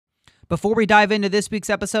Before we dive into this week's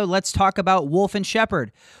episode, let's talk about Wolf &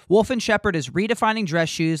 Shepherd. Wolf & Shepherd is redefining dress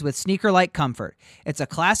shoes with sneaker-like comfort. It's a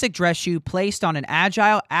classic dress shoe placed on an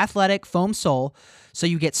agile, athletic foam sole, so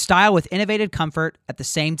you get style with innovative comfort at the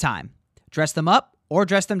same time. Dress them up or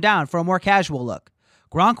dress them down for a more casual look.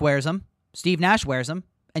 Gronk wears them, Steve Nash wears them,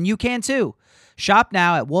 and you can too. Shop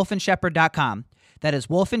now at wolfandshepard.com. That is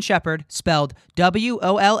Wolf & Shepherd, spelled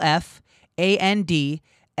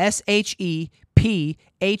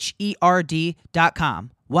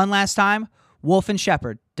WOLFANDSHEPHERD.com. One last time,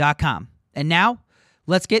 wolfandshepard.com. And now,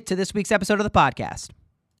 let's get to this week's episode of the podcast.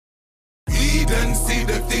 Eden see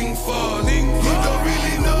the thing fall. You don't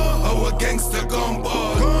really know how a gangster gone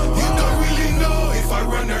ball. You don't really know if I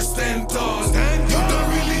run or stand tall. You don't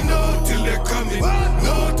really know till they're coming.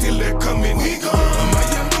 No, till they're coming. We go. Am I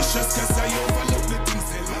ambitious cause I overlook the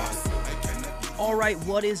things they lost? All right,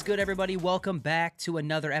 what is good, everybody? Welcome back to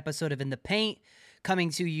another episode of In the Paint, coming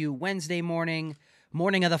to you Wednesday morning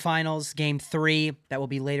of the finals, Game 3. That will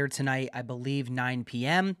be later tonight, I believe 9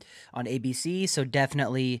 p.m. on ABC, so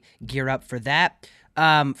definitely gear up for that.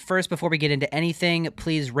 First, before we get into anything,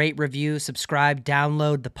 please rate, review, subscribe,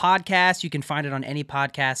 download the podcast. You can find it on any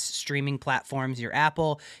podcast streaming platforms, your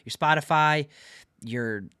Apple, your Spotify,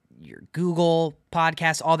 your Google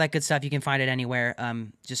Podcasts, all that good stuff. You can find it anywhere.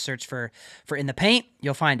 Just search for In the Paint.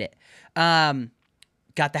 You'll find it.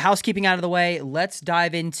 Got the housekeeping out of the way. Let's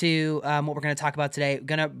dive into what we're going to talk about today.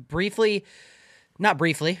 Going to recap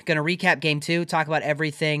Game 2, talk about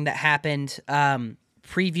everything that happened,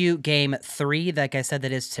 preview Game 3, like I said,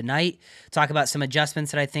 that is tonight, talk about some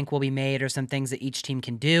adjustments that I think will be made or some things that each team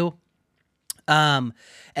can do. And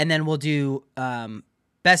then we'll do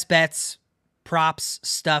best bets, props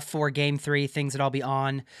stuff for Game 3, things that I'll be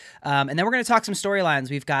on. And then we're going to talk some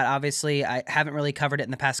storylines. We've got, obviously, I haven't really covered it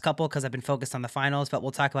in the past couple because I've been focused on the finals, but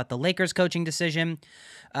we'll talk about the Lakers coaching decision.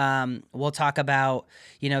 We'll talk about,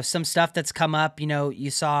 some stuff that's come up.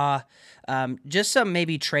 You saw just some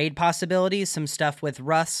maybe trade possibilities, some stuff with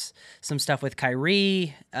Russ, some stuff with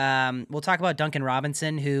Kyrie. We'll talk about Duncan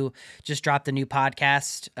Robinson, who just dropped a new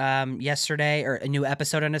podcast yesterday, or a new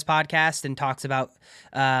episode on his podcast, and talks about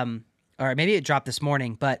or maybe it dropped this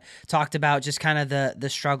morning, but talked about just kind of the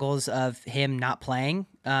struggles of him not playing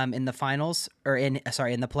in the finals, or in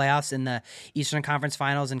the playoffs, in the Eastern Conference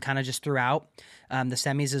Finals, and kind of just throughout the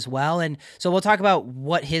semis as well. And so we'll talk about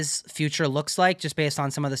what his future looks like just based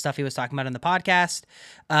on some of the stuff he was talking about in the podcast.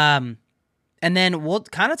 And then we'll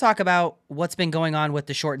kind of talk about what's been going on with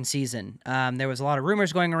the shortened season. There was a lot of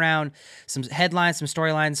rumors going around, some headlines, some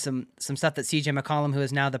storylines, some stuff that CJ McCollum, who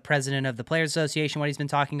is now the president of the Players Association, what he's been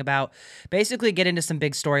talking about. Basically get into some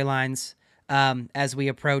big storylines as we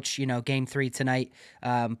approach, Game 3 tonight.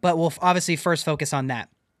 But we'll obviously first focus on that.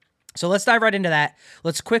 So let's dive right into that.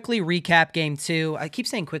 Let's quickly recap Game 2. I keep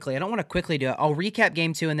saying quickly. I don't want to quickly do it. I'll recap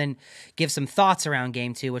Game 2 and then give some thoughts around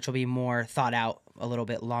Game 2, which will be more thought out, a little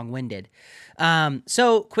bit long-winded.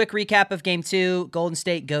 So quick recap of Game 2. Golden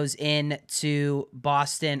State goes into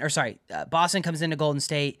Boston. Boston comes into Golden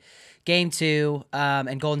State. Game 2,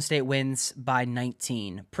 and Golden State wins by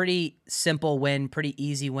 19. Pretty simple win, pretty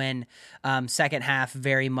easy win. Second half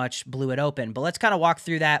very much blew it open. But let's kind of walk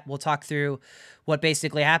through that. We'll talk through what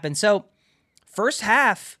basically happened. So first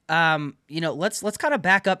half, let's kind of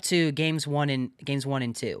back up to games 1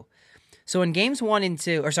 and 2. So in Game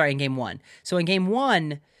 1. So in Game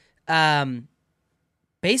 1,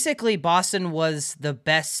 basically Boston was the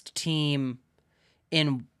best team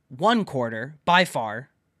in one quarter by far,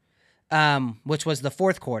 which was the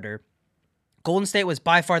fourth quarter. Golden State was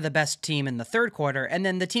by far the best team in the third quarter, and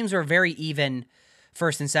then the teams were very even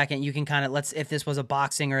first and second. You can kind of, if this was a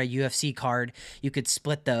boxing or a UFC card, you could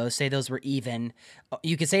split those, say those were even.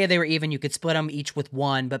 You could say they were even, you could split them each with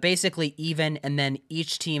one, but basically even, and then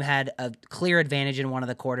each team had a clear advantage in one of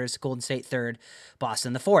the quarters. Golden State third,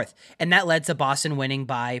 Boston the fourth. And that led to Boston winning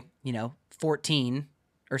by, 14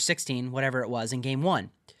 or 16, whatever it was, in Game 1.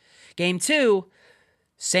 Game 2,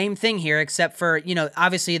 same thing here, except for,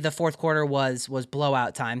 obviously the fourth quarter was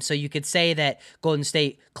blowout time. So you could say that Golden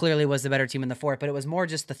State clearly was the better team in the fourth, but it was more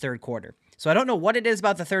just the third quarter. So I don't know what it is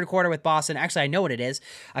about the third quarter with Boston. Actually, I know what it is.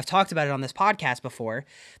 I've talked about it on this podcast before,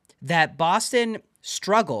 that Boston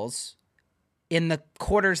struggles in the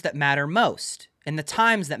quarters that matter most, in the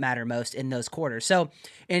times that matter most in those quarters. So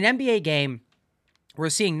in an NBA game, we're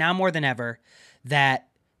seeing now more than ever that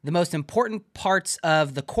the most important parts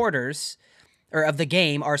of the quarters, or of the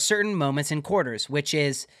game, are certain moments in quarters, which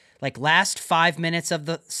is like last 5 minutes of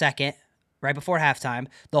the second, right before halftime,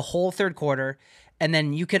 the whole third quarter, and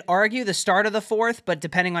then you could argue the start of the fourth, but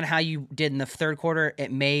depending on how you did in the third quarter,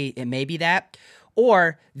 it may be that,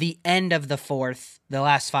 or the end of the fourth, the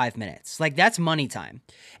last 5 minutes. Like, that's money time.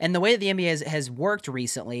 And the way that the NBA has worked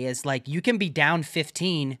recently is, like, you can be down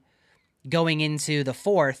 15 going into the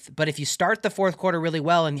fourth, but if you start the fourth quarter really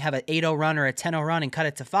well and you have an 8-0 run or a 10-0 run and cut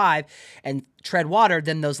it to 5 and tread water,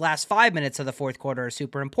 then those last 5 minutes of the fourth quarter are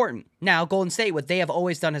super important. Now, Golden State, what they have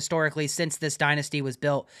always done historically since this dynasty was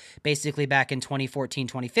built basically back in 2014,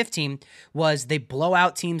 2015, was they blow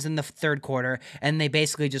out teams in the third quarter and they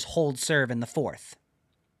basically just hold serve in the fourth.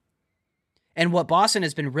 And what Boston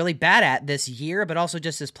has been really bad at this year, but also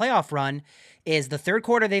just this playoff run, is the third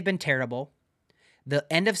quarter they've been terrible. The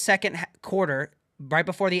end of second quarter, right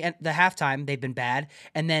before the halftime, they've been bad.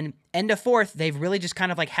 And then end of fourth, they've really just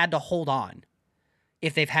kind of like had to hold on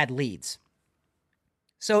if they've had leads.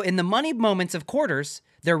 So in the money moments of quarters,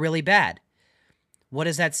 they're really bad. What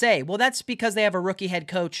does that say? Well, that's because they have a rookie head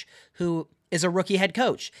coach who is a rookie head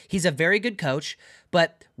coach. He's a very good coach,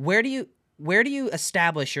 but where do you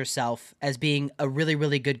establish yourself as being a really,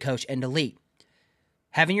 really good coach and elite?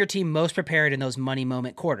 Having your team most prepared in those money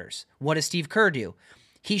moment quarters. What does Steve Kerr do?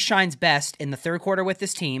 He shines best in the third quarter with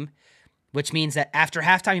his team, which means that after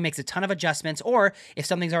halftime, he makes a ton of adjustments, or if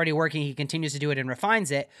something's already working, he continues to do it and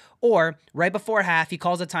refines it, or right before half, he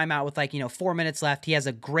calls a timeout with 4 minutes left. He has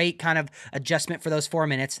a great kind of adjustment for those 4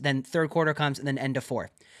 minutes, then third quarter comes, and then end of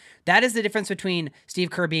fourth. That is the difference between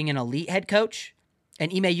Steve Kerr being an elite head coach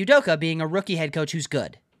and Ime Udoka being a rookie head coach who's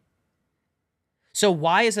good. So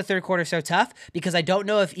why is the third quarter so tough? Because I don't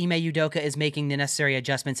know if Ime Udoka is making the necessary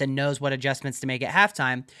adjustments and knows what adjustments to make at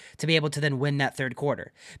halftime to be able to then win that third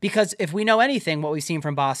quarter. Because if we know anything, what we've seen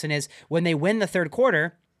from Boston is when they win the third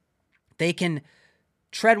quarter, they can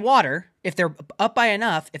tread water. If they're up by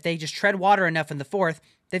enough, if they just tread water enough in the fourth,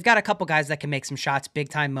 they've got a couple guys that can make some shots,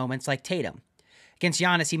 big-time moments like Tatum. Against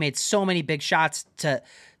Giannis, he made so many big shots to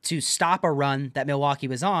stop a run that Milwaukee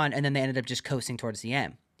was on, and then they ended up just coasting towards the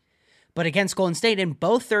end. But against Golden State, in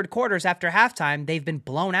both third quarters after halftime, they've been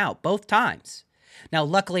blown out both times. Now,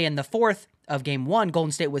 luckily, in the fourth of game one,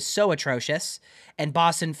 Golden State was so atrocious, and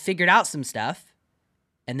Boston figured out some stuff,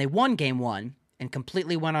 and they won game one and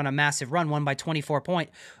completely went on a massive run, won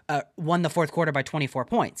the fourth quarter by 24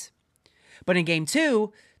 points. But in game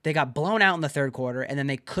two, they got blown out in the third quarter, and then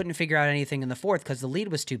they couldn't figure out anything in the fourth because the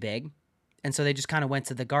lead was too big, and so they just kind of went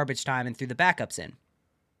to the garbage time and threw the backups in.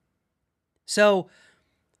 So,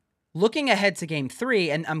 looking ahead to game three,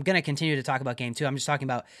 and I'm going to continue to talk about game two, I'm just talking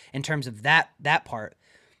about in terms of that part.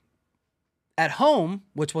 At home,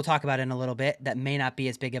 which we'll talk about in a little bit, that may not be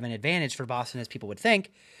as big of an advantage for Boston as people would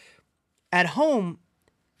think. At home,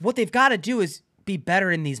 what they've got to do is be better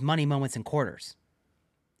in these money moments and quarters.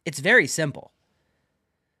 It's very simple.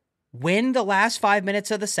 Win the last 5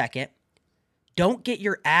 minutes of the second. Don't get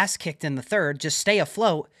your ass kicked in the third. Just stay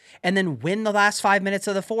afloat, and then win the last 5 minutes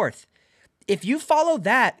of the fourth. If you follow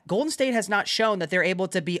that, Golden State has not shown that they're able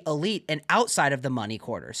to be elite and outside of the money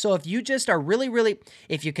quarter. So if you just are really,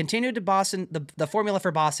 if you continue to Boston, the formula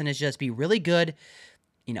for Boston is just be really good,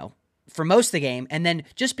 for most of the game, and then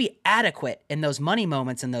just be adequate in those money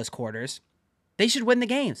moments in those quarters, they should win the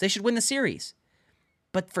games. They should win the series.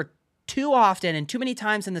 But for too often and too many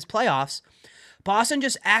times in this playoffs, Boston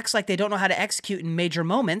just acts like they don't know how to execute in major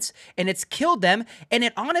moments, and it's killed them, and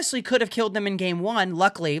it honestly could have killed them in game one.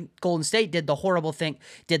 Luckily, Golden State did the horrible thing,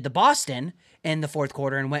 did the Boston in the fourth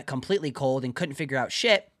quarter and went completely cold and couldn't figure out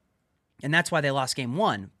shit, and that's why they lost game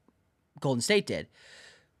one. Golden State did.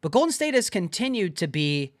 But Golden State has continued to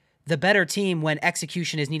be the better team when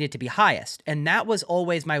execution is needed to be highest, and that was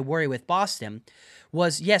always my worry with Boston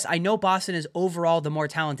was, yes, I know Boston is overall the more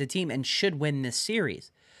talented team and should win this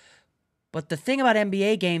series. But the thing about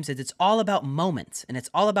NBA games is it's all about moments, and it's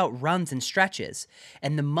all about runs and stretches.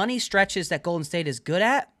 And the money stretches that Golden State is good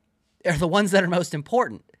at are the ones that are most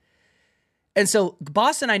important. And so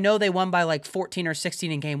Boston, I know they won by 14 or 16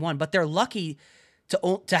 in game one, but they're lucky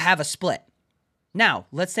to have a split. Now,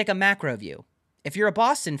 let's take a macro view. If you're a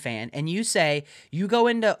Boston fan and you say you go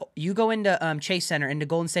into Chase Center, into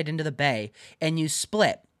Golden State, into the Bay, and you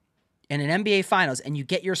split in an NBA Finals and you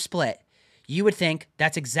get your split, you would think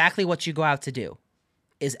that's exactly what you go out to do,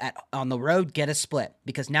 is on the road, get a split,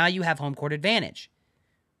 because now you have home court advantage.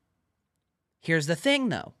 Here's the thing,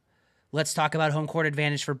 though. Let's talk about home court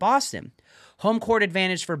advantage for Boston. Home court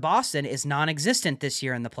advantage for Boston is non-existent this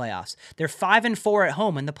year in the playoffs. They're 5-4 at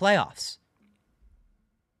home in the playoffs.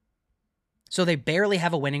 So they barely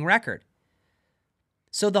have a winning record.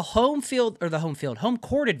 So the home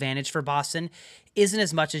court advantage for Boston isn't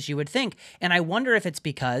as much as you would think. And I wonder if it's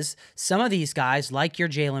because some of these guys, like your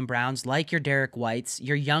Jaylen Browns, like your Derek Whites,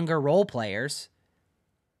 your younger role players,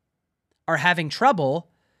 are having trouble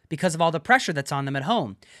because of all the pressure that's on them at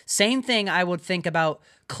home. Same thing I would think about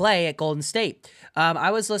Klay at Golden State.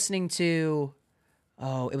 I was listening to,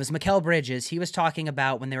 it was Mikal Bridges. He was talking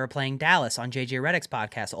about when they were playing Dallas on JJ Redick's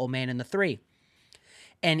podcast, Old Man in the Three.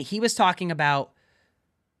 And he was talking about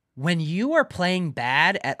when you are playing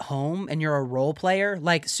bad at home and you're a role player,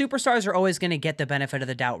 like superstars are always going to get the benefit of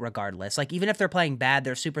the doubt regardless. Like even if they're playing bad,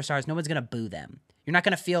 they're superstars. No one's going to boo them. You're not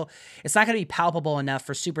going to feel, it's not going to be palpable enough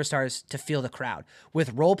for superstars to feel the crowd.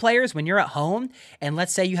 With role players, when you're at home and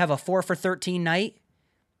let's say you have a 4 for 13 night,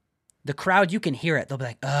 the crowd, you can hear it. They'll be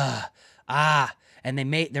like, and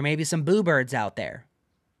there may be some boo birds out there.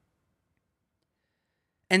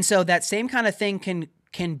 And so that same kind of thing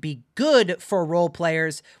can be good for role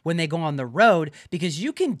players when they go on the road because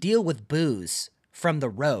you can deal with boos from the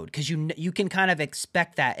road because you can kind of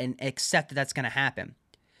expect that and accept that that's going to happen.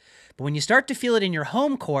 But when you start to feel it in your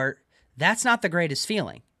home court, that's not the greatest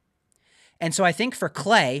feeling. And so I think for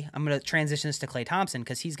Klay, I'm going to transition this to Klay Thompson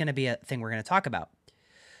because he's going to be a thing we're going to talk about.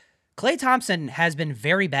 Klay Thompson has been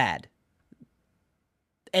very bad.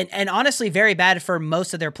 And honestly, very bad for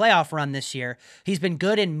most of their playoff run this year. He's been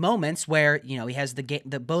good in moments where, he has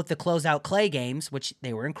both the closeout Klay games, which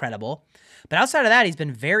they were incredible. But outside of that, he's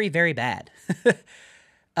been very, very bad.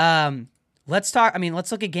 Let's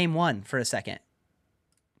look at game 1 for a second.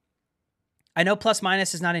 I know plus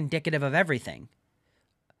minus is not indicative of everything.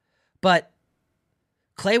 But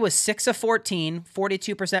Klay was 6 of 14,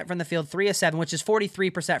 42% from the field, 3 of 7, which is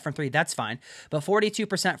 43% from 3. That's fine. But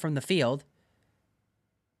 42% from the field.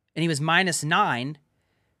 And he was -9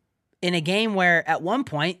 in a game where at one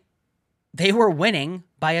point they were winning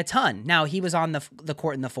by a ton. Now, he was on the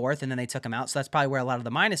court in the fourth, and then they took him out, so that's probably where a lot of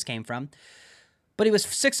the minus came from. But he was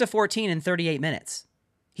 6 of 14 in 38 minutes.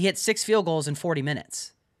 He hit 6 field goals in 40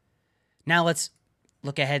 minutes. Now let's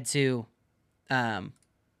look ahead to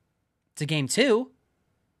game 2.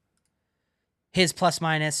 His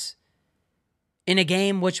plus-minus in a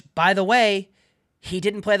game which, by the way, he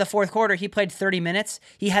didn't play the fourth quarter. He played 30 minutes.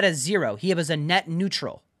 He had a 0. He was a net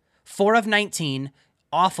neutral. 4 of 19,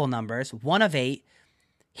 awful numbers, 1 of 8.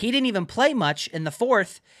 He didn't even play much in the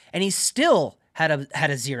fourth, and he still had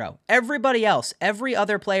a 0. Everybody else, every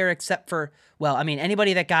other player except for,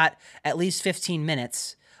 anybody that got at least 15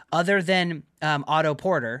 minutes, other than Otto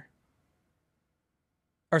Porter,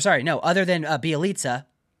 other than Bjelica,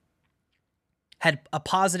 had a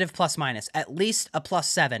positive plus-minus, at least a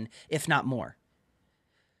 +7, if not more.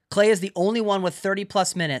 Klay is the only one with 15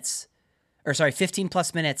 plus minutes,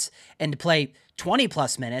 and to play 20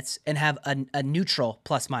 plus minutes and have a neutral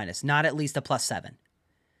plus minus, not at least a +7.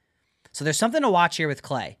 So there's something to watch here with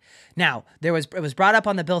Klay. Now, it was brought up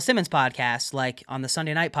on the Bill Simmons podcast, like on the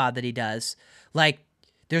Sunday night pod that he does, like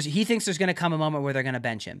he thinks there's going to come a moment where they're going to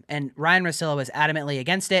bench him. And Ryan Russillo was adamantly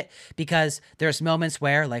against it because there's moments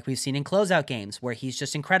where, like we've seen in closeout games, where he's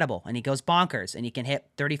just incredible and he goes bonkers and he can hit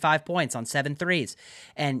 35 points on 7 threes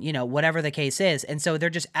and, whatever the case is. And so they're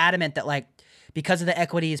just adamant that, like, because of the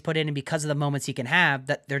equity he's put in and because of the moments he can have,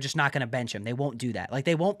 that they're just not going to bench him. They won't do that. Like,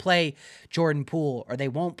 they won't play Jordan Poole or they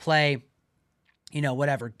won't play,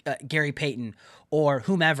 Gary Payton or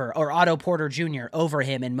whomever or Otto Porter Jr. over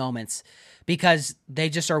him in moments because they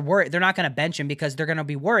just are worried. They're not going to bench him because they're going to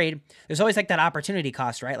be worried. There's always like that opportunity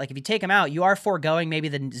cost, right? Like if you take him out, you are foregoing maybe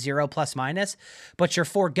the 0 plus minus, but you're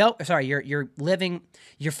foregoing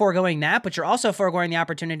that, but you're also foregoing the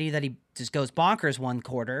opportunity that he just goes bonkers one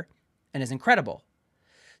quarter and is incredible.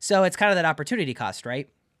 So it's kind of that opportunity cost, right?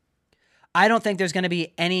 I don't think there's going to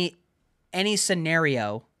be any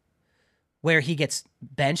scenario where he gets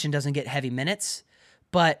benched and doesn't get heavy minutes,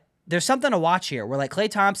 but there's something to watch here where like Klay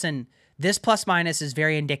Thompson, this plus minus is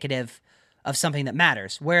very indicative of something that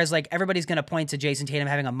matters. Whereas like everybody's going to point to Jason Tatum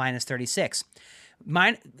having a -36.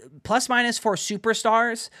 Plus minus for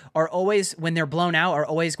superstars are always, when they're blown out, are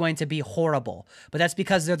always going to be horrible. But that's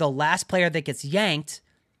because they're the last player that gets yanked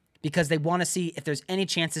because they want to see if there's any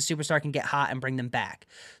chance the superstar can get hot and bring them back.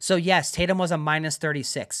 So yes, Tatum was a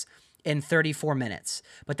 -36 in 34 minutes,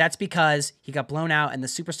 but that's because he got blown out and the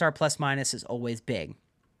superstar plus minus is always big.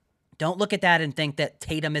 Don't look at that and think that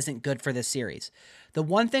Tatum isn't good for this series. The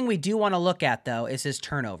one thing we do want to look at, though, is his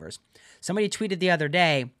turnovers. Somebody tweeted the other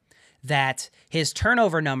day that his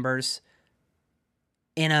turnover numbers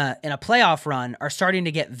in a playoff run are starting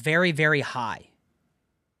to get very, very high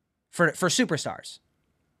for superstars.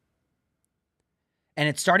 And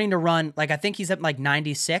it's starting to run, like I think he's at like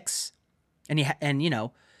 96, and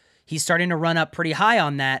he's starting to run up pretty high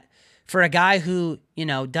on that for a guy who,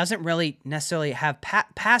 doesn't really necessarily have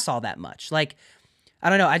pass all that much. Like, I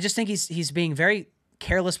don't know. I just think he's being very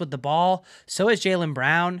careless with the ball. So is Jaylen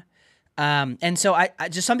Brown. And so I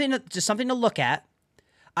just something to look at.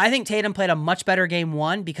 I think Tatum played a much better game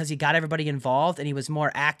 1 because he got everybody involved and he was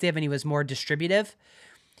more active and he was more distributive.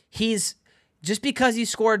 Just because he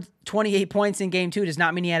scored 28 points in game 2 does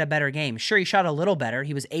not mean he had a better game. Sure, he shot a little better.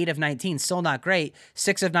 He was 8 of 19, still not great.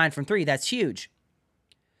 6 of 9 from 3, that's huge.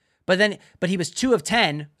 But he was 2 of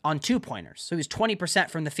 10 on 2-pointers. So he was 20%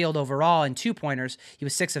 from the field overall and 2-pointers. He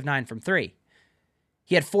was 6 of 9 from 3.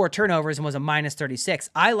 He had 4 turnovers and was a minus 36.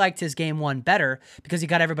 I liked his game 1 better because he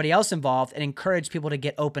got everybody else involved and encouraged people to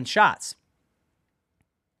get open shots.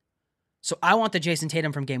 So I want the Jason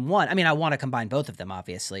Tatum from game 1. I mean, I want to combine both of them,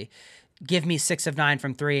 obviously. Give me 6 of 9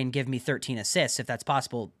 from 3 and give me 13 assists. If that's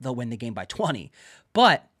possible, they'll win the game by 20.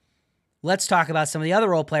 But let's talk about some of the other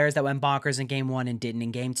role players that went bonkers in game 1 and didn't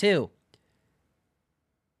in game 2.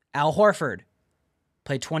 Al Horford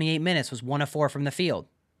played 28 minutes, was 1 of 4 from the field.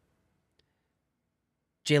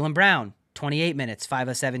 Jaylen Brown, 28 minutes, 5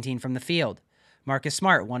 of 17 from the field. Marcus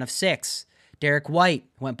Smart, 1 of 6. Derek White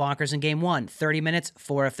went bonkers in game 1, 30 minutes,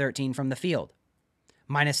 4 of 13 from the field.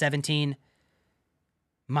 Minus 17,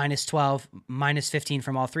 minus 12, minus 15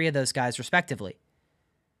 from all 3 of those guys, respectively.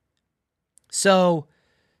 So,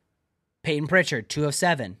 Peyton Pritchard, 2 of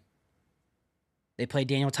 7. They played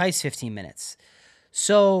Daniel Tice 15 minutes.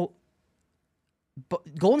 So,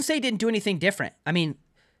 Golden State didn't do anything different. I mean,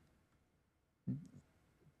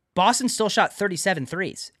 Boston still shot 37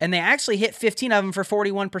 threes, and they actually hit 15 of them for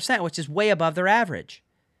 41%, which is way above their average.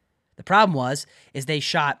 The problem is they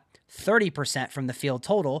shot 30% from the field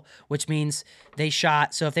total, which means they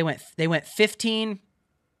shot, so if they went 15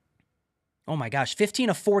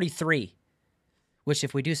 of 43, which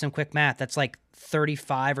if we do some quick math, that's like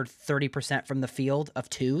 35 or 30% from the field of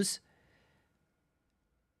twos.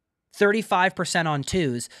 35% on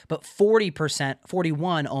twos, but 40%,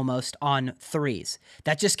 41 almost on threes.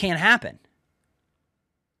 That just can't happen.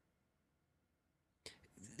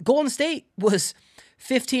 Golden State was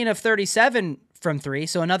 15 of 37 from 3,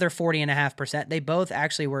 so another 40.5%. They both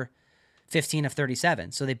actually were 15 of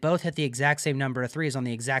 37, so they both hit the exact same number of threes on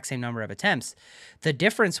the exact same number of attempts. The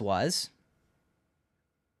difference was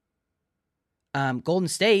Golden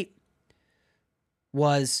State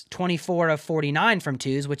was 24 of 49 from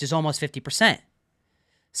twos, which is almost 50%.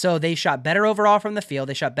 So they shot better overall from the field.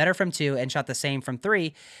 They shot better from 2 and shot the same from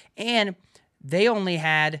 3. And they only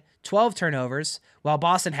had 12 turnovers while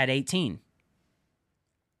Boston had 18.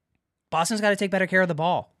 Boston's got to take better care of the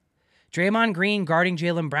ball. Draymond Green guarding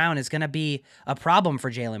Jaylen Brown is going to be a problem for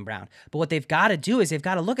Jaylen Brown. But what they've got to do is they've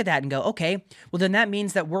got to look at that and go, okay, well then that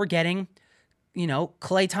means that we're getting,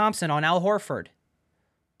 Klay Thompson on Al Horford.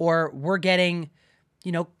 Or we're getting,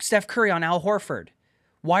 Steph Curry on Al Horford.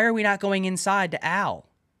 Why are we not going inside to Al?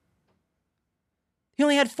 He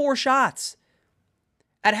only had 4 shots.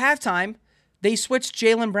 At halftime, they switched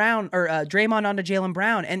Jaylen Brown or Draymond onto Jaylen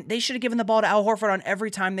Brown, and they should have given the ball to Al Horford on every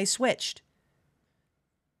time they switched.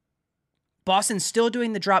 Boston's still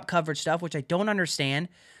doing the drop coverage stuff, which I don't understand.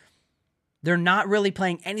 They're not really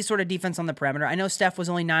playing any sort of defense on the perimeter. I know Steph was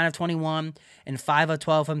only 9 of 21 and 5 of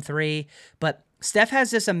 12 from 3, but Steph has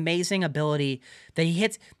this amazing ability that he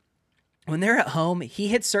hits, when they're at home, he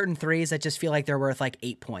hits certain threes that just feel like they're worth like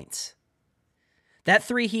 8 points. That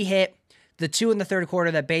 3 he hit, the 2 in the third quarter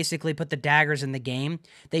that basically put the daggers in the game,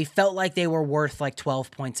 they felt like they were worth like 12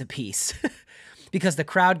 points apiece. Because the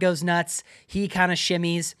crowd goes nuts, he kind of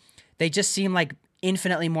shimmies. They just seem like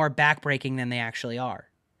infinitely more backbreaking than they actually are.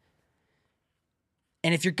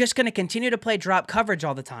 And if you're just going to continue to play drop coverage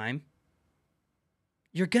all the time,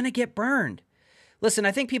 you're going to get burned. Listen,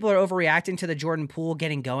 I think people are overreacting to the Jordan Poole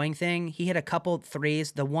getting going thing. He hit a couple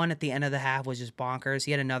threes. The one at the end of the half was just bonkers.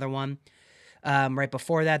 He had another one right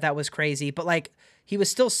before that. That was crazy. But, he was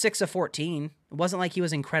still 6 of 14. It wasn't like he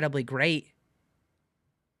was incredibly great.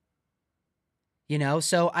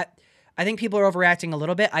 So I think people are overreacting a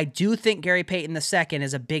little bit. I do think Gary Payton II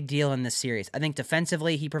is a big deal in this series. I think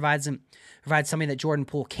defensively he provides something that Jordan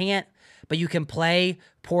Poole can't. But you can play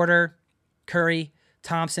Porter, Curry,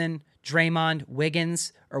 Thompson, Draymond,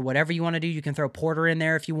 Wiggins, or whatever you want to do. You can throw Porter in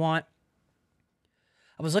there if you want.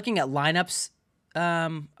 I was looking at lineups.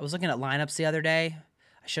 The other day.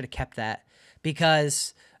 I should have kept that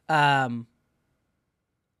because there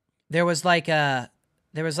was like a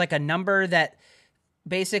number that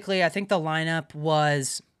basically I think the lineup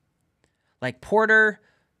was like Porter,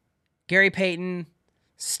 Gary Payton,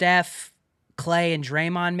 Steph, Klay, and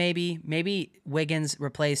Draymond. Maybe Wiggins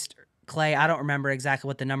replaced Klay. I don't remember exactly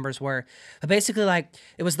what the numbers were, but basically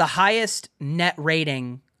it was the highest net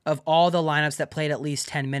rating of all the lineups that played at least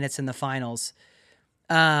 10 minutes in the finals.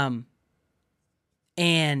 And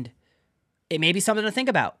it may be something to think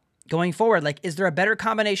about. going forward. Like, is there a better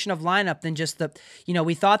combination of lineup than just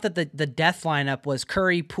we thought that the death lineup was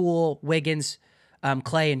Curry, Poole, Wiggins,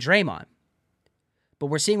 Clay, and Draymond. But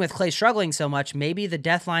we're seeing with Clay struggling so much, maybe the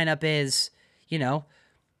death lineup is,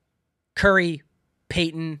 Curry,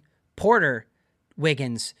 Payton, Porter,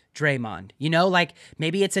 Wiggins, Draymond. Like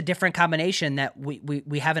maybe it's a different combination that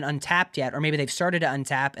we haven't untapped yet, or maybe they've started to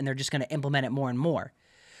untap and they're just going to implement it more and more.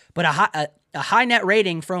 But a high net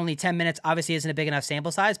rating for only 10 minutes obviously isn't a big enough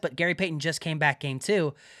sample size, but Gary Payton just came back game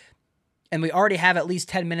 2, and we already have at least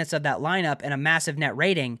 10 minutes of that lineup and a massive net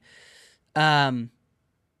rating.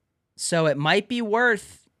 So it might be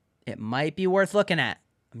worth looking at.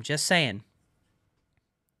 I'm just saying.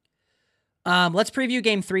 Let's preview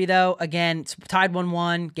game 3 though. Again, it's tied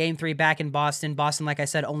 1-1, game 3 back in Boston. Boston, like I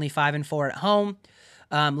said, only 5-4 at home.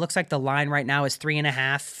 Looks like the line right now is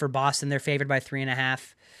 3.5 for Boston. They're favored by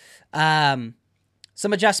 3.5.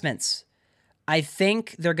 Some adjustments. I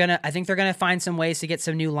think they're gonna find some ways to get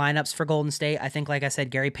some new lineups for Golden State. I think, like I said,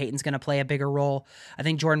 Gary Payton's gonna play a bigger role. I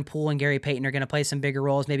think Jordan Poole and Gary Payton are gonna play some bigger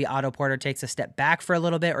roles. Maybe Otto Porter takes a step back for a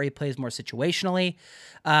little bit, or he plays more situationally.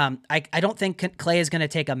 I don't think Clay is gonna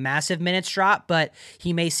take a massive minutes drop, but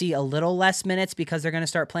he may see a little less minutes because they're gonna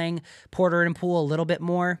start playing Porter and Poole a little bit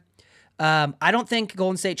more. I don't think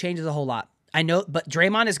Golden State changes a whole lot. I know, but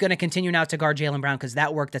Draymond is gonna continue now to guard Jaylen Brown because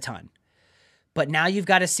that worked a ton. But now you've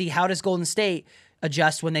got to see, how does Golden State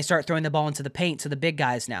adjust when they start throwing the ball into the paint to the big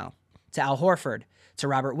guys now, to Al Horford, to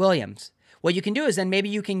Robert Williams. What you can do is then maybe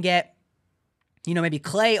you can get, maybe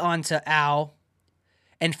Clay onto Al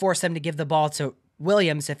and force them to give the ball to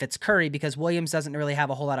Williams if it's Curry, because Williams doesn't really have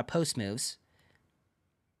a whole lot of post moves.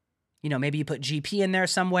 Maybe you put GP in there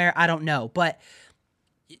somewhere. I don't know. But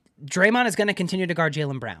Draymond is going to continue to guard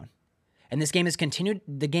Jaylen Brown. And this game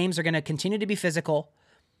the games are going to continue to be physical.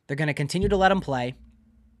 They're going to continue to let him play.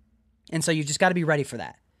 And so you just got to be ready for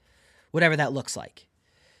that, whatever that looks like.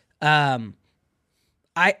 I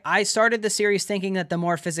started the series thinking that the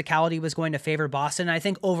more physicality was going to favor Boston. I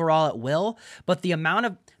think overall it will, but the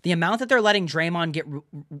amount that they're letting Draymond get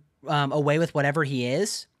away with whatever he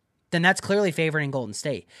is, then that's clearly favoring Golden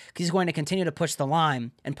State, because he's going to continue to push the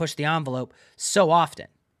line and push the envelope so often.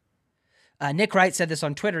 Nick Wright said this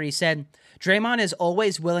on Twitter. He said, Draymond is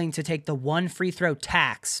always willing to take the one free throw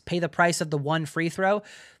tax, pay the price of the one free throw,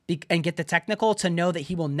 and get the technical to know that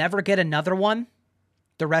he will never get another one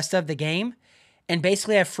the rest of the game, and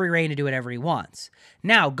basically have free reign to do whatever he wants.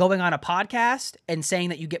 Now, going on a podcast and saying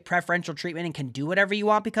that you get preferential treatment and can do whatever you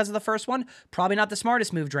want because of the first one, probably not the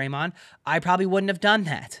smartest move, Draymond. I probably wouldn't have done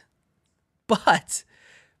that. But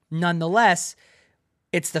nonetheless,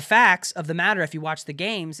 it's the facts of the matter, if you watch the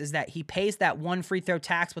games, is that he pays that one free throw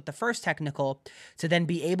tax with the first technical to then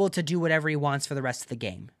be able to do whatever he wants for the rest of the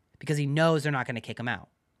game, because he knows they're not going to kick him out.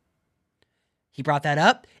 He brought that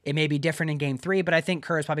up. It may be different in game 3, but I think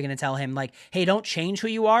Kerr is probably going to tell him, like, hey, don't change who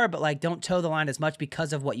you are, but like, don't toe the line as much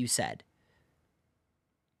because of what you said.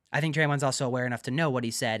 I think Draymond's also aware enough to know what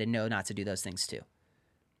he said and know not to do those things too.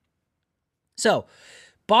 So,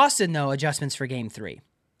 Boston, though, adjustments for game 3.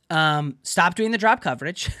 Stop doing the drop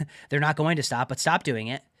coverage. They're not going to stop, but stop doing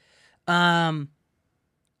it.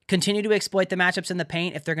 Continue to exploit the matchups in the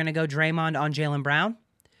paint if they're going to go Draymond on Jaylen Brown.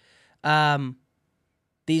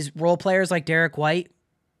 These role players like Derek White,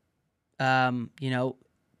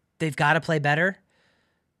 they've got to play better.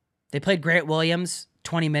 They played Grant Williams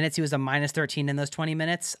 20 minutes. He was a minus 13 in those 20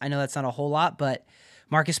 minutes. I know that's not a whole lot, but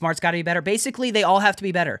Marcus Smart's got to be better. Basically, they all have to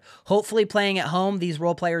be better. Hopefully, playing at home, these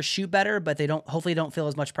role players shoot better, but they hopefully don't feel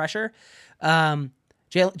as much pressure.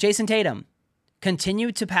 Jason Tatum,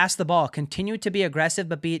 continue to pass the ball. Continue to be aggressive,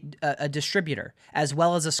 but be a distributor as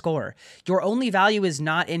well as a scorer. Your only value is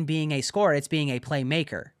not in being a scorer. It's being a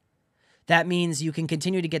playmaker. That means you can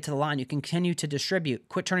continue to get to the line. You can continue to distribute.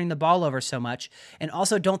 Quit turning the ball over so much. And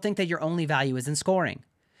also, don't think that your only value is in scoring.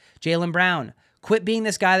 Jaylen Brown, quit being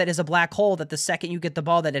this guy that is a black hole that the second you get the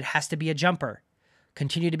ball that it has to be a jumper.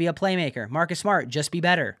 Continue to be a playmaker. Marcus Smart, just be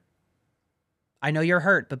better. I know you're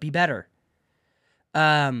hurt, but be better.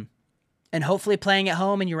 And hopefully playing at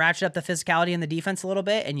home and you ratchet up the physicality in the defense a little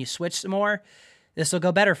bit and you switch some more, this will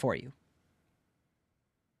go better for you.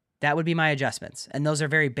 That would be my adjustments. And those are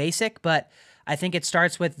very basic, but I think it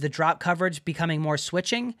starts with the drop coverage becoming more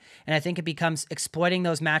switching, and I think it becomes exploiting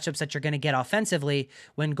those matchups that you're going to get offensively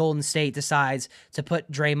when Golden State decides to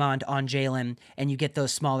put Draymond on Jaylen and you get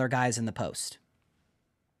those smaller guys in the post.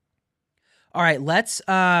 All right, let's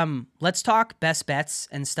talk best bets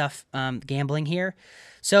and stuff, gambling here.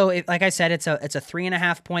 So, like I said, it's a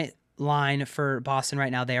 3.5 point line for Boston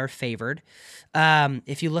right now. They are favored.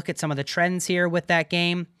 If you look at some of the trends here with that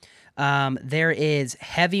game, there is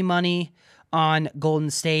heavy money on Golden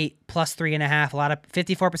State plus 3.5. A lot of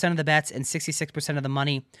 54% of the bets and 66% of the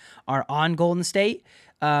money are on Golden State.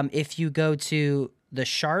 If you go to the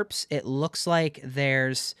sharps, it looks like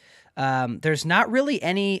there's not really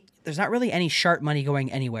any sharp money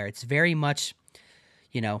going anywhere. It's very much,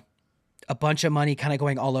 a bunch of money kind of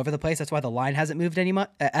going all over the place. That's why the line hasn't moved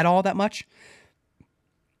at all that much.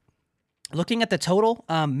 Looking at the total,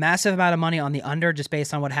 massive amount of money on the under just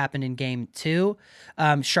based on what happened in game 2.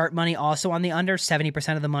 Sharp money also on the under.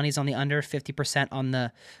 70% of the money's on the under,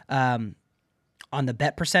 50% on the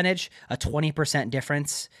bet percentage. A 20%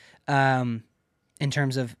 difference in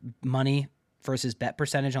terms of money versus bet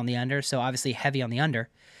percentage on the under. So obviously heavy on the under.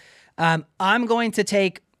 I'm going to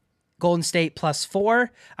take Golden State plus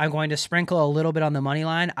 4. I'm going to sprinkle a little bit on the money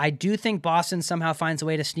line. I do think Boston somehow finds a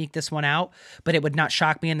way to sneak this one out, but it would not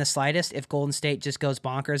shock me in the slightest if Golden State just goes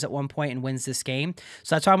bonkers at one point and wins this game.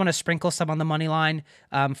 So that's why I'm going to sprinkle some on the money line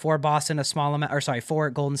for Boston, for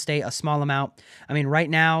Golden State, a small amount. I mean, right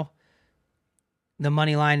now, the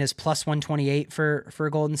money line is plus 128 for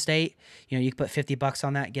Golden State. You can put $50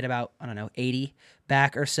 on that, get about, 80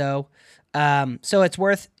 back or so. So it's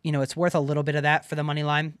worth a little bit of that for the money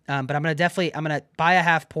line. But I'm going to buy a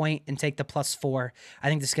half point and take the plus 4. I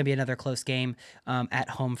think this is going to be another close game, at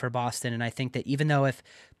home for Boston. And I think that even though if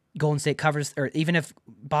Golden State covers, or even if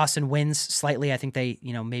Boston wins slightly, I think they,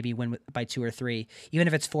 maybe win by 2 or 3. Even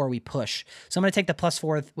if it's 4, we push. So I'm going to take the plus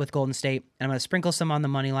 4 with Golden State, and I'm going to sprinkle some on the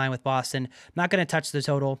money line with Boston. I'm not going to touch the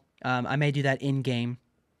total. I may do that in game,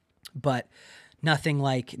 but nothing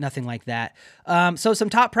like that. So some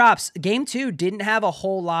top props. Game 2 didn't have a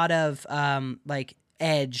whole lot of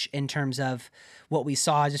edge in terms of what we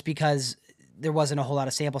saw, just because there wasn't a whole lot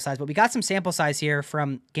of sample size. But we got some sample size here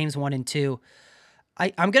from games 1 and 2.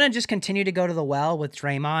 I'm going to just continue to go to the well with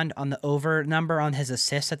Draymond on the over number on his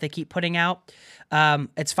assists that they keep putting out.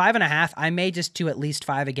 It's 5.5. I may just do at least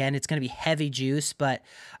 5 again. It's going to be heavy juice, but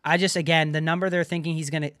the number they're thinking he's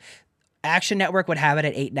going to, Action Network would have it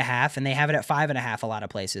at 8.5, and they have it at 5.5 a lot of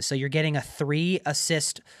places. So you're getting a 3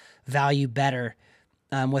 assist value better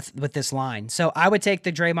with this line. So I would take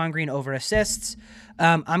the Draymond Green over assists.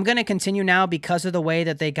 I'm going to continue now because of the way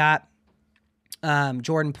that they got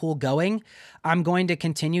Jordan Poole going. I'm going to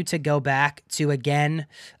continue to go back to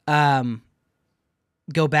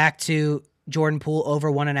Jordan Poole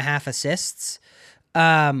over 1.5 assists.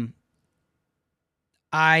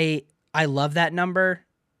 I love that number.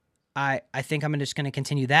 I think I'm just going to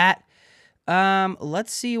continue that.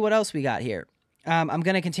 Let's see what else we got here. I'm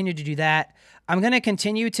going to continue to do that. I'm going to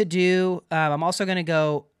continue to do, I'm also going to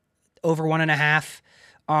go over 1.5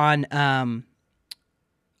 on,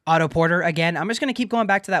 Otto Porter again. I'm just going to keep going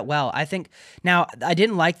back to that well. I think now I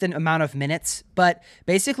didn't like the amount of minutes, but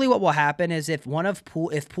basically what will happen is if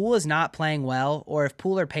Poole is not playing well, or if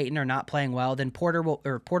Poole or Payton are not playing well, then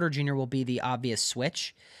Porter Jr. will be the obvious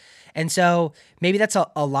switch. And so maybe that's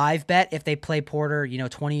a live bet. If they play Porter,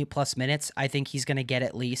 20 plus minutes, I think he's going to get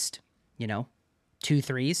at least, 2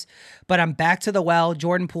 threes. But I'm back to the well.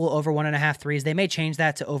 Jordan Poole over 1.5 threes. They may change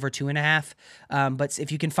that to over 2.5. But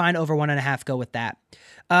if you can find over 1.5, go with that.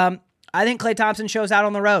 I think Klay Thompson shows out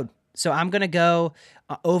on the road. So I'm going to go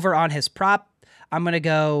over on his prop. I'm going to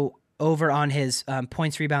go over on his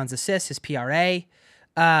points, rebounds, assists, his PRA.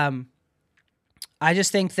 I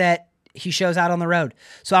just think that he shows out on the road.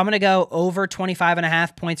 So I'm going to go over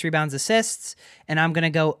 25.5 points, rebounds, assists, and I'm going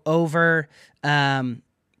to go over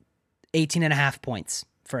 18.5 points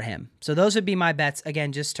for him. So those would be my bets.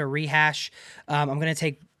 Again, just to rehash, I'm going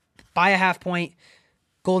to buy a half point,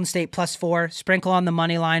 Golden State plus 4, sprinkle on the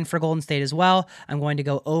money line for Golden State as well. I'm going to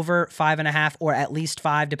go over 5.5 or at least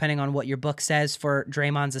 5, depending on what your book says for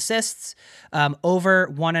Draymond's assists. Over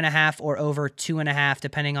 1.5 or over 2.5,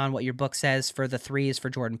 depending on what your book says for the threes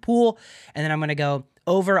for Jordan Poole. And then I'm going to go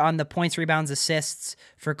over on the points, rebounds, assists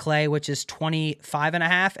for Klay, which is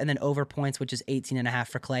 25.5, and then over points, which is 18.5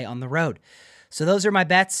 for Klay on the road. So those are my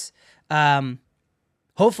bets.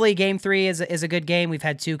 Hopefully game 3 is a good game. We've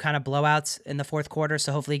had 2 kind of blowouts in the fourth quarter,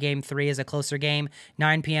 so hopefully game 3 is a closer game.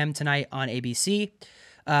 9 p.m. tonight on ABC.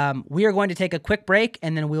 We are going to take a quick break,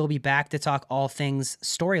 and then we will be back to talk all things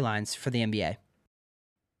storylines for the NBA.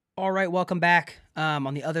 All right, welcome back.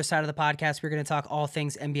 On the other side of the podcast, we're going to talk all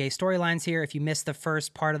things NBA storylines here. If you missed the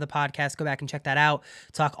first part of the podcast, go back and check that out.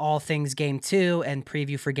 Talk all things game 2 and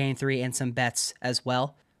preview for game 3 and some bets as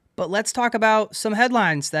well. But let's talk about some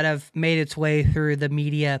headlines that have made its way through the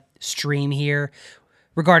media stream here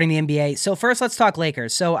regarding the NBA. So first, let's talk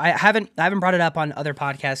Lakers. So I haven't brought it up on other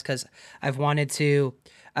podcasts because I've wanted to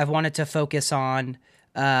focus on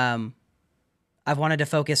the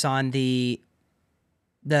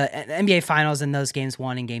NBA Finals and those games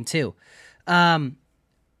 1 and game 2.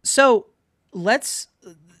 So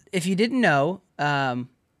if you didn't know,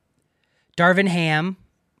 Darvin Ham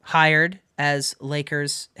hired as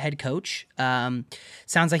Lakers head coach.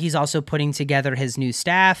 Sounds like he's also putting together his new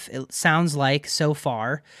staff. It sounds like so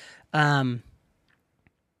far. I'm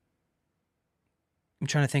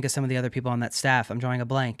trying to think of some of the other people on that staff. I'm drawing a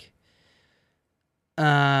blank.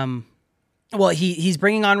 Well, he's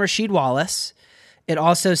bringing on Rasheed Wallace. It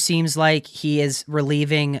also seems like he is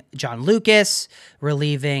relieving John Lucas,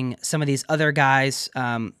 relieving some of these other guys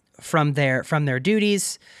from their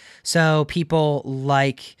duties. So people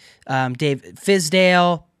like Dave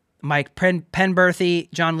Fizdale, Mike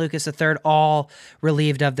Penberthy, John Lucas III, all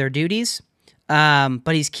relieved of their duties. But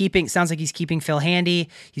sounds like he's keeping Phil Handy.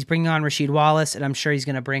 He's bringing on Rasheed Wallace, and I'm sure he's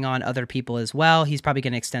going to bring on other people as well. He's probably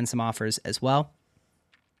going to extend some offers as well.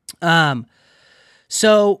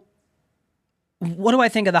 So what do I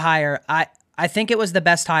think of the hire? I think it was the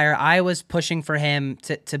best hire. I was pushing for him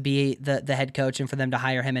to be the head coach and for them to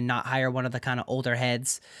hire him and not hire one of the kind of older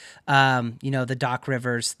heads, the Doc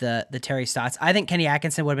Rivers, the Terry Stotts. I think Kenny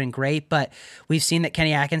Atkinson would have been great, but we've seen that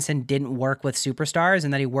Kenny Atkinson didn't work with superstars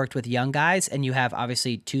and that he worked with young guys. And you have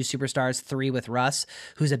obviously 2 superstars, 3 with Russ,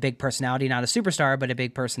 who's a big personality, not a superstar, but a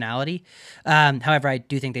big personality. However, I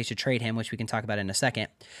do think they should trade him, which we can talk about in a second.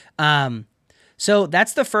 So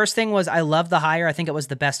that's the first thing. Was I love the hire. I think it was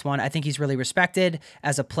the best one. I think he's really respected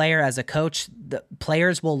as a player, as a coach. The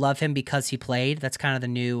players will love him because he played. That's kind of the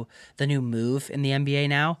new move in the NBA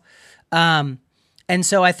now. And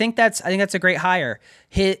so I think that's a great hire.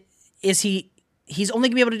 He's only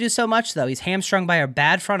gonna be able to do so much though. He's hamstrung by a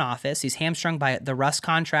bad front office. He's hamstrung by the Russ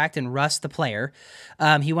contract and Russ the player.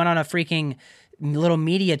 He went on a freaking little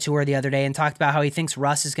media tour the other day and talked about how he thinks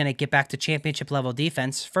Russ is going to get back to championship level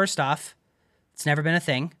defense. First off, it's never been a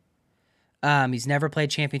thing. He's never played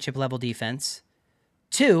championship level defense.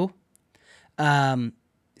 2, said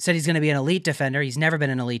he's going to be an elite defender. He's never been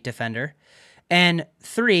an elite defender. And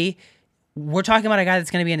 3, we're talking about a guy that's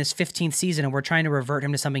going to be in his 15th season and we're trying to revert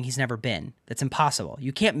him to something he's never been. That's impossible.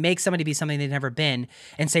 You can't make somebody be something they've never been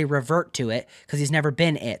and say revert to it because he's never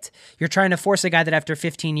been it. You're trying to force a guy that after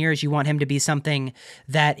 15 years you want him to be something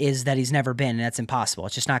that he's never been, and that's impossible.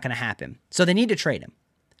 It's just not going to happen. So they need to trade him.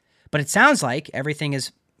 But it sounds like everything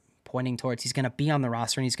is pointing towards he's going to be on the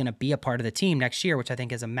roster and he's going to be a part of the team next year, which I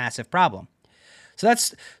think is a massive problem. So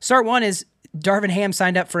that's start one is Darvin Ham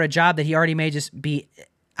signed up for a job that he already may just be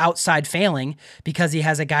outside failing because he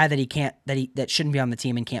has a guy that shouldn't be on the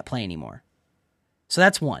team and can't play anymore. So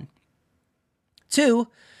that's 1. 2,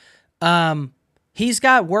 he's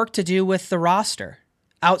got work to do with the roster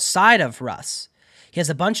outside of Russ. He has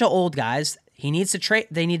a bunch of old guys. He needs to trade.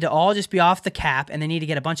 They need to all just be off the cap, and they need to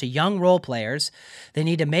get a bunch of young role players. They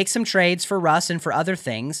need to make some trades for Russ and for other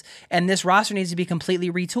things, and this roster needs to be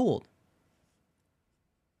completely retooled.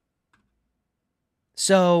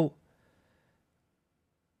 So,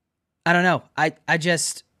 I don't know. I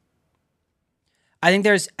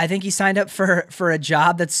think he signed up for a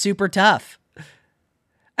job that's super tough.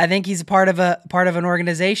 I think he's part of an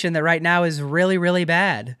organization that right now is really, really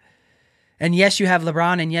bad. And yes, you have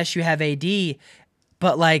LeBron, and yes, you have AD,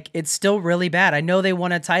 but like it's still really bad. I know they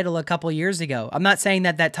won a title a couple years ago. I'm not saying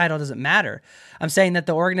that title doesn't matter. I'm saying that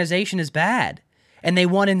the organization is bad, and they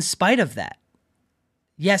won in spite of that.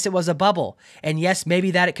 Yes, it was a bubble, and yes, maybe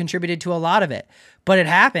that it contributed to a lot of it, but it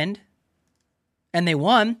happened, and they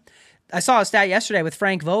won. I saw a stat yesterday with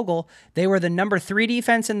Frank Vogel. They were the number 3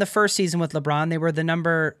 defense in the first season with LeBron. They were the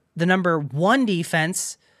number 1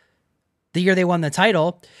 defense the year they won the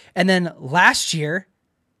title. And then last year,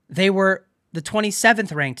 they were the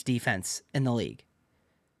 27th ranked defense in the league.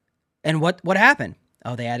 And what happened?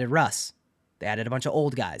 Oh, they added Russ. They added a bunch of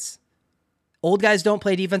old guys. Old guys don't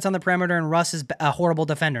play defense on the perimeter, and Russ is a horrible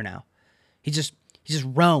defender now. He just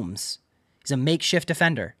roams. He's a makeshift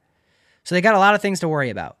defender. So they got a lot of things to worry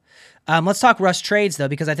about. Let's talk Russ trades, though,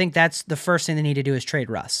 because I think that's the first thing they need to do is trade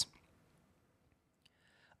Russ.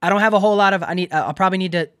 I don't have a whole lot of, I'll probably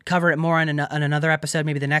need to cover it more on another episode,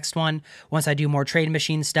 maybe the next one, once I do more trade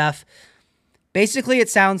machine stuff. Basically, it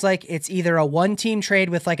sounds like it's either a one-team trade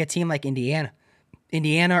with like a team like Indiana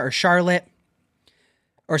or Charlotte,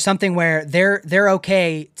 or something where they're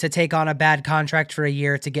okay to take on a bad contract for a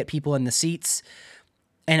year to get people in the seats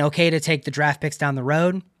and okay to take the draft picks down the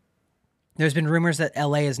road. There's been rumors that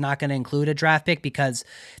LA is not going to include a draft pick because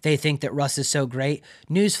they think that Russ is so great.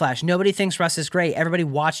 Newsflash, nobody thinks Russ is great. Everybody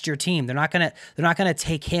watched your team. They're not going to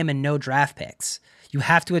take him and no draft picks. You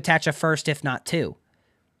have to attach a first, if not 2.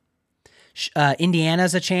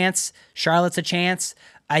 Indiana's a chance. Charlotte's a chance.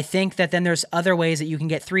 I think that then there's other ways that you can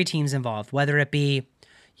get 3 teams involved, whether it be,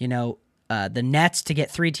 the Nets to get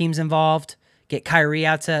 3 teams involved, get Kyrie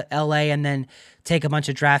out to LA, and then take a bunch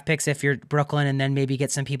of draft picks if you're Brooklyn, and then maybe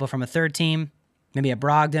get some people from a third team, maybe a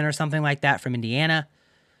Brogdon or something like that from Indiana.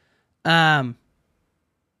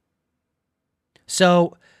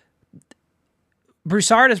 So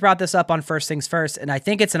Broussard has brought this up on First Things First, and I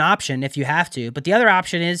think it's an option if you have to. But the other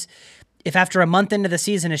option is if after a month into the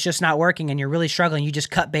season it's just not working and you're really struggling, you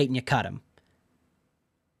just cut bait and you cut him.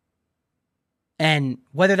 And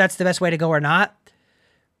whether that's the best way to go or not,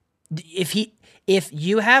 if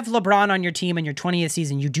you have LeBron on your team in your 20th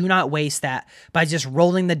season, you do not waste that by just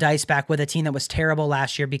rolling the dice back with a team that was terrible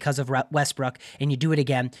last year because of Westbrook, and you do it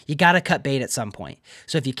again. You got to cut bait at some point.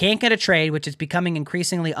 So if you can't get a trade, which is becoming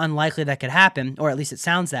increasingly unlikely that could happen, or at least it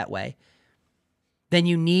sounds that way, then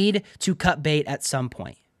you need to cut bait at some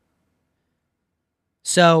point.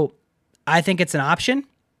 So I think it's an option.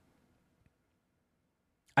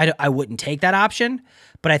 I wouldn't take that option,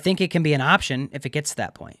 but I think it can be an option if it gets to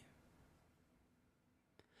that point.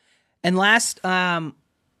 And last,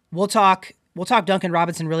 we'll talk Duncan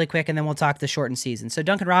Robinson really quick, and then we'll talk the shortened season. So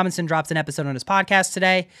Duncan Robinson dropped an episode on his podcast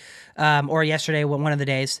today, or yesterday, one of the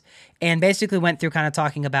days, and basically went through kind of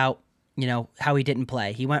talking about, how he didn't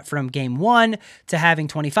play. He went from game 1 to having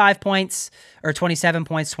 25 points or 27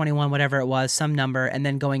 points, 21, whatever it was, some number, and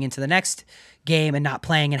then going into the next game and not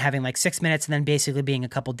playing and having like 6 minutes and then basically being a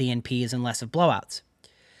couple DNPs and less of blowouts.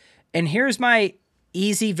 And here's my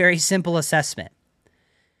easy, very simple assessment.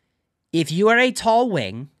 If you are a tall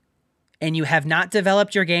wing and you have not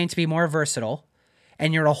developed your game to be more versatile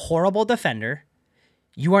and you're a horrible defender,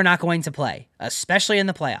 you are not going to play, especially in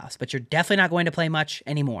the playoffs, but you're definitely not going to play much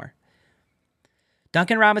anymore.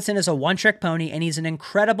 Duncan Robinson is a one-trick pony, and he's an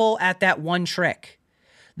incredible at that one trick.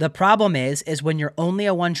 The problem is when you're only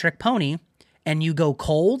a one-trick pony and you go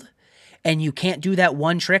cold and you can't do that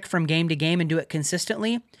one trick from game to game and do it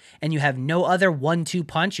consistently, and you have no other 1-2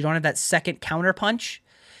 punch, you don't have that second counter punch,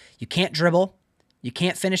 you can't dribble, you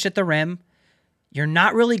can't finish at the rim, you're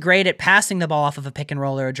not really great at passing the ball off of a pick and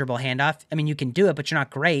roll or a dribble handoff. I mean, you can do it, but you're not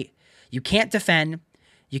great. You can't defend,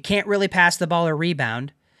 you can't really pass the ball or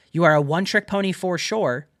rebound. You are a one-trick pony for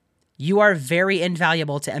sure. You are very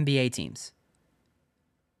invaluable to NBA teams.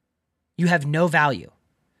 You have no value.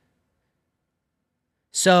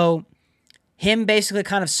 So him basically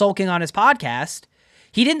kind of sulking on his podcast,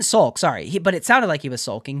 he didn't sulk, sorry, but it sounded like he was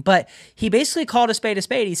sulking, but he basically called a spade a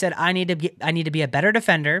spade. He said, I need to be a better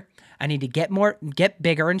defender. I need to get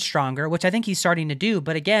bigger and stronger, which I think he's starting to do.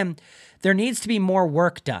 But again, there needs to be more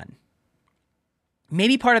work done.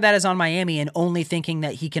 Maybe part of that is on Miami and only thinking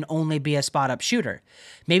that he can only be a spot-up shooter.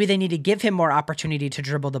 Maybe they need to give him more opportunity to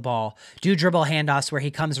dribble the ball, do dribble handoffs where he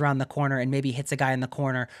comes around the corner and maybe hits a guy in the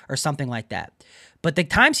corner or something like that. But the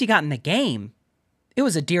times he got in the game, it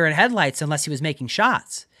was a deer in headlights unless he was making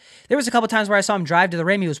shots. There was a couple times where I saw him drive to the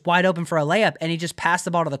rim, he was wide open for a layup, and he just passed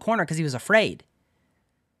the ball to the corner because he was afraid.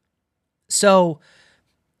 So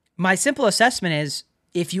my simple assessment is,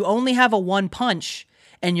 if you only have a one punch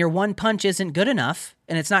and your one punch isn't good enough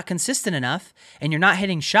and it's not consistent enough and you're not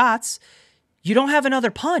hitting shots, you don't have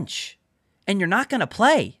another punch and you're not going to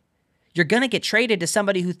play. You're going to get traded to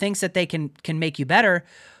somebody who thinks that they can make you better,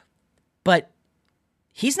 but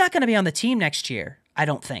he's not going to be on the team next year, I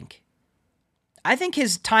don't think. I think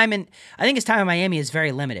his time in Miami is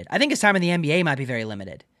very limited. I think his time in the NBA might be very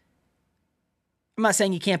limited. I'm not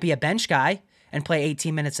saying he can't be a bench guy and play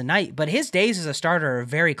 18 minutes a night, but his days as a starter are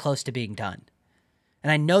very close to being done.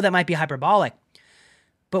 And I know that might be hyperbolic,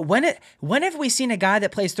 but when have we seen a guy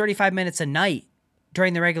that plays 35 minutes a night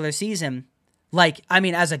during the regular season,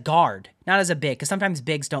 as a guard, not as a big, because sometimes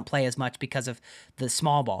bigs don't play as much because of the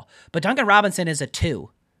small ball. But Duncan Robinson is a 2,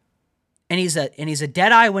 and he's a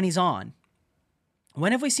dead eye when he's on.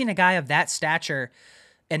 When have we seen a guy of that stature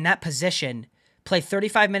and that position play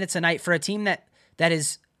 35 minutes a night for a team that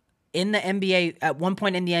is in the NBA, at one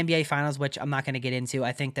point in the NBA Finals, which I'm not going to get into?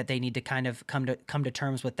 I think that they need to kind of come to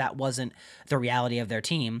terms with that wasn't the reality of their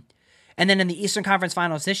team. And then in the Eastern Conference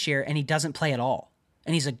Finals this year, and he doesn't play at all.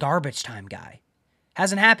 And he's a garbage time guy.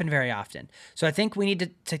 Hasn't happened very often. So I think we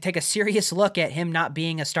need to take a serious look at him not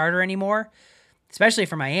being a starter anymore, especially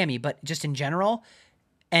for Miami, but just in general.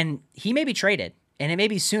 And he may be traded, and it may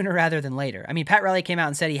be sooner rather than later. I mean, Pat Riley came out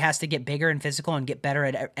and said he has to get bigger and physical and get better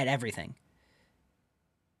at everything.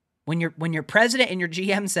 When your president and your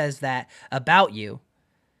GM says that about you,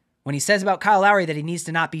 when he says about Kyle Lowry that he needs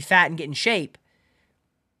to not be fat and get in shape,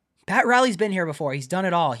 Pat Riley's been here before. He's done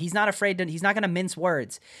it all. He's not afraid to, he's not going to mince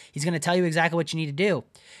words. He's going to tell you exactly what you need to do.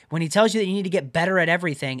 When he tells you that you need to get better at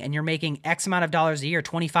everything and you're making X amount of dollars a year,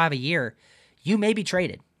 25 a year, you may be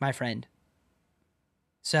traded, my friend.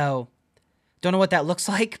 So, don't know what that looks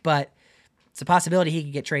like, but It's a possibility he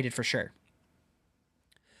could get traded for sure.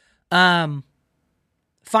 Finally,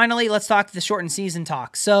 let's talk the shortened season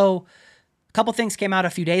talk. So a couple things came out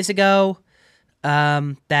a few days ago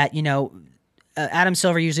that, Adam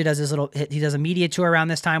Silver usually does he does a media tour around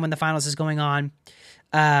this time when the finals is going on.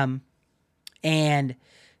 And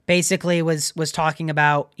basically was talking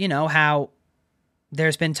about, how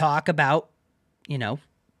there's been talk about,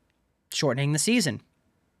 shortening the season.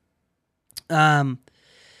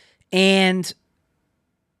 And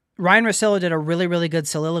Ryan Russillo did a really, really good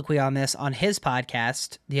soliloquy on this on his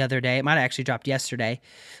podcast the other day. It might have actually dropped yesterday.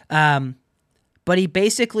 But he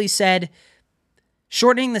basically said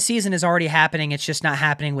shortening the season is already happening. It's just not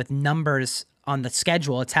happening with numbers on the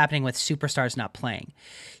schedule. It's happening with superstars not playing.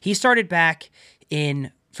 He started back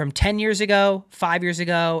from 10 years ago, 5 years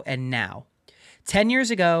ago, and now. 10 years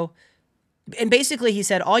ago, and basically he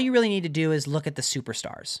said all you really need to do is look at the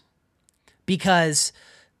superstars. Because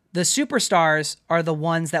the superstars are the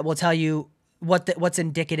ones that will tell you what's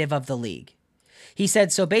indicative of the league. He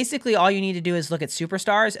said, so basically all you need to do is look at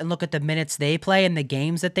superstars and look at the minutes they play and the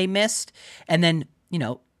games that they missed, and then,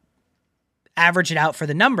 average it out for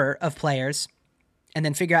the number of players, and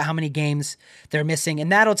then figure out how many games they're missing,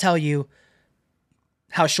 and that'll tell you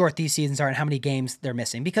how short these seasons are and how many games they're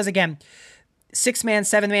missing. Because again, 6-man,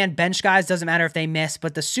 7-man, bench guys, doesn't matter if they miss,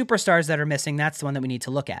 but the superstars that are missing, that's the one that we need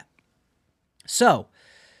to look at. So,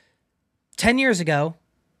 10 years ago,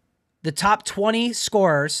 the top 20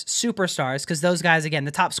 scorers, superstars, because those guys, again,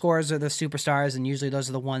 the top scorers are the superstars, and usually those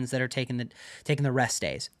are the ones that are taking the rest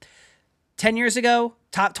days. 10 years ago,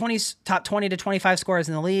 top 20 to 25 scorers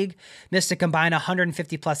in the league missed a combined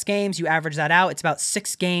 150 plus games. You average that out, it's about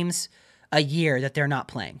 6 games a year that they're not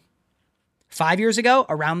playing. 5 years ago,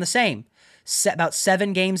 around the same. About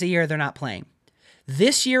 7 games a year they're not playing.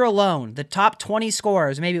 This year alone, the top 20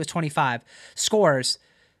 scorers, maybe it was 25 scorers,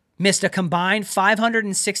 missed a combined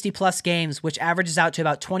 560 plus games, which averages out to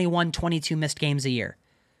about 21, 22 missed games a year.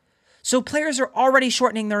 So players are already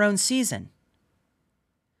shortening their own season.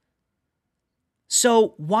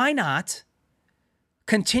 So why not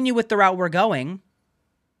continue with the route we're going?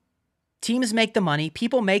 Teams make the money,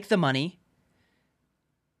 people make the money,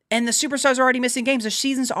 and the superstars are already missing games. The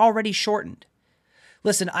season's already shortened.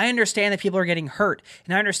 Listen, I understand that people are getting hurt,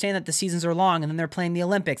 and I understand that the seasons are long, and then they're playing the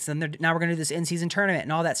Olympics, and now we're going to do this in-season tournament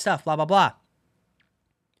and all that stuff, blah, blah, blah.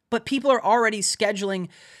 But people are already scheduling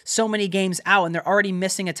so many games out, and they're already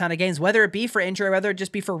missing a ton of games, whether it be for injury or whether it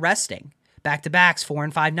just be for resting. Back-to-backs, 4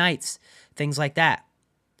 and 5 nights, things like that.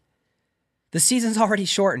 The season's already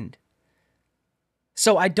shortened.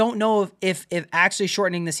 So I don't know if actually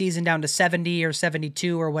shortening the season down to 70 or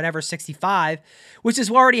 72 or whatever, 65, which is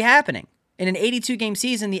already happening. In an 82-game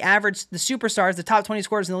season, the superstars, the top 20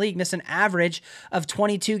 scorers in the league, miss an average of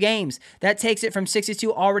 22 games. That takes it from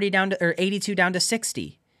 62 already down to, or 82 down to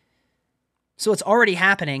 60. So it's already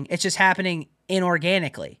happening. It's just happening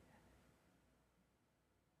inorganically.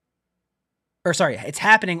 Or sorry, it's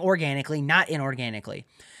happening organically, not inorganically.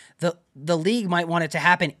 The league might want it to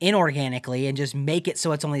happen inorganically and just make it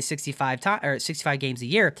so it's only 65 games a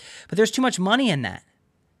year, but there's too much money in that.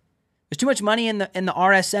 There's too much money in the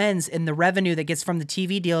RSNs, in the revenue that gets from the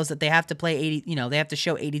TV deals that they have to play 80, they have to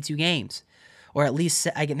show 82 games, or at least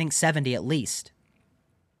I think 70 at least.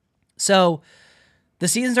 So the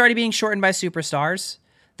season's already being shortened by superstars.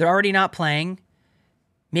 They're already not playing.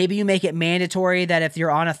 Maybe you make it mandatory that if you're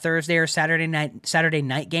on a Thursday or Saturday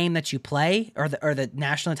night game that you play, or the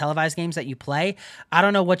national televised games that you play. I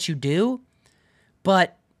don't know what you do,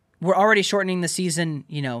 but we're already shortening the season,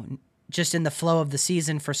 just in the flow of the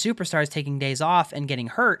season for superstars taking days off and getting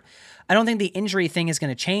hurt. I don't think the injury thing is going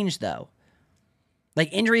to change, though.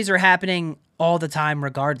 Like, injuries are happening all the time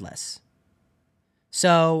regardless.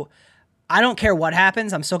 So I don't care what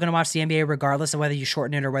happens. I'm still going to watch the NBA regardless of whether you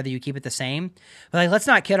shorten it or whether you keep it the same. But let's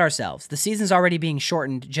not kid ourselves. The season's already being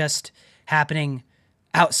shortened, just happening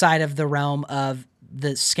outside of the realm of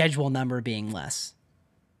the schedule number being less.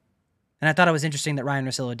 And I thought it was interesting that Ryan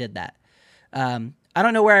Russillo did that. I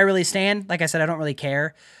don't know where I really stand. Like I said, I don't really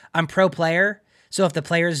care. I'm pro player. So if the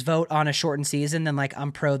players vote on a shortened season, then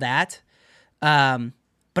I'm pro that. But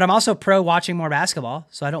I'm also pro watching more basketball.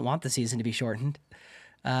 So I don't want the season to be shortened.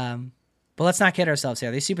 But let's not kid ourselves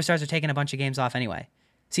here. These superstars are taking a bunch of games off anyway.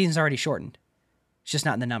 Season's already shortened. It's just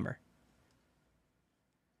not in the number.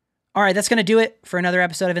 All right, that's going to do it for another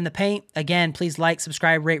episode of In the Paint. Again, please like,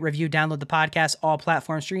 subscribe, rate, review, download the podcast, all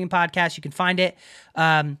platforms, streaming podcasts. You can find it.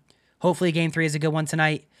 Hopefully Game 3 is a good one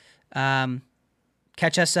tonight.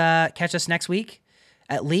 Catch us next week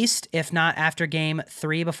at least, if not after game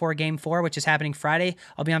 3 before game 4, which is happening Friday.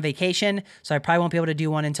 I'll be on vacation, so I probably won't be able to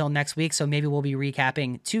do one until next week. So maybe we'll be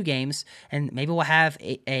recapping 2 games, and maybe we'll have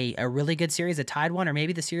a really good series, a tied one, or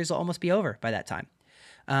maybe the series will almost be over by that time.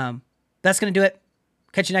 That's going to do it.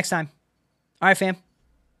 Catch you next time. All right, fam.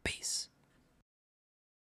 Peace.